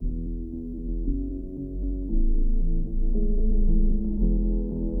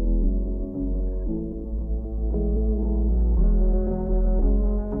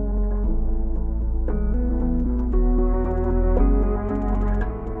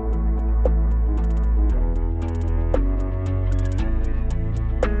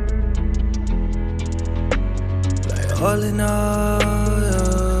all in all,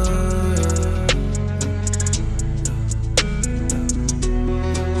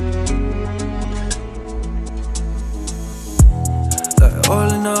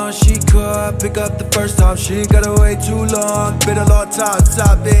 all in all, she cool. I pick up the first time, she ain't gotta wait too long. Been a long time since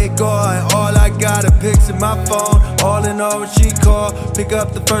I've been gone. All I got are pics in my phone. All in all, she call. Pick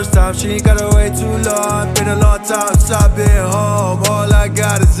up the first time, she ain't gotta wait too long. Been a long time since I've been home. All I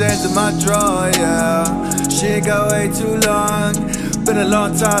got is ends in my drawer, yeah. She ain't gotta wait too long. Been a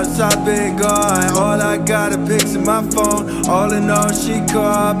long time since I've been gone. All I got are pics in my phone. All in all, she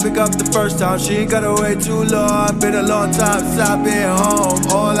call. Pick up the first time, she ain't gotta wait too long. Been a long time since I've been home.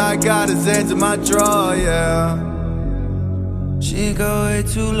 All I got is ends in my drawer, yeah. She ain't gotta wait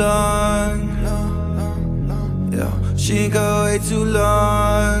too long. Yeah, she ain't gotta wait too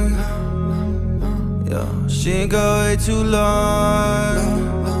long. Yeah, she ain't gotta wait too long.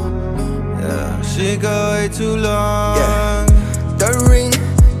 Yeah, she ain't gotta wait too long. Yeah. The ring,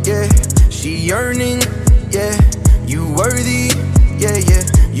 yeah, she yearning, yeah. You worthy, yeah, yeah.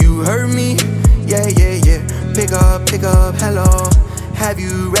 You heard me, yeah, yeah, yeah. Pick up, hello. Have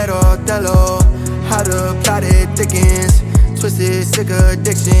you read Othello? How the plot it thickens. Twisted, sick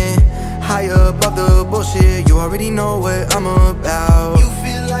addiction. High above the bullshit. You already know what I'm about. You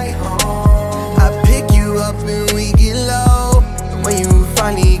feel like home. I pick you up and we get low. And when you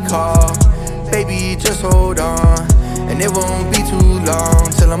finally call, baby, just hold on. And it won't be too long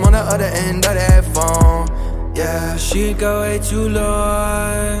till I'm on the other end of that phone. Yeah, she ain't gotta wait too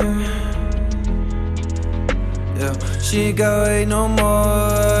long. Yeah, she ain't gotta wait no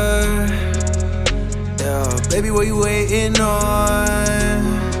more. Yeah, baby, what you waiting on?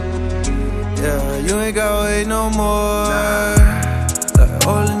 Yeah, you ain't gotta wait no more.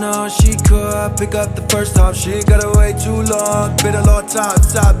 All in all, she cool. I pick up the first time, she ain't gotta wait too long. Been a long time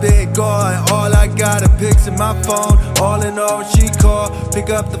since I've been gone. All I got are pics in my phone. All in all, she call. Pick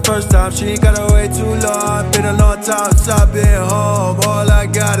up the first time, she ain't gotta wait too long. Been a long time since I've been home. All I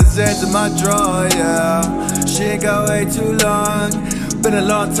got is ends in my drawer, yeah. She ain't gotta wait too long. Been a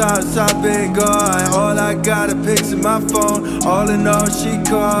long time since I've been gone. All I got are pics in my phone. All in all, she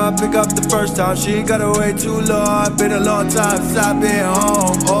call. Pick up the first time, she ain't gotta wait too long. Been a long time since I've been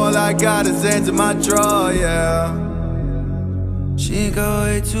home. All I got is ends in my drawer, yeah. She ain't gotta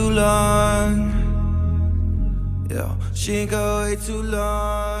wait too long. Yeah, she ain't gotta wait too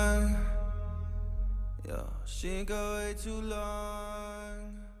long. Yeah, she ain't gotta wait too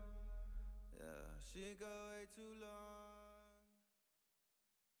long. Yeah, she ain't gotta wait too long.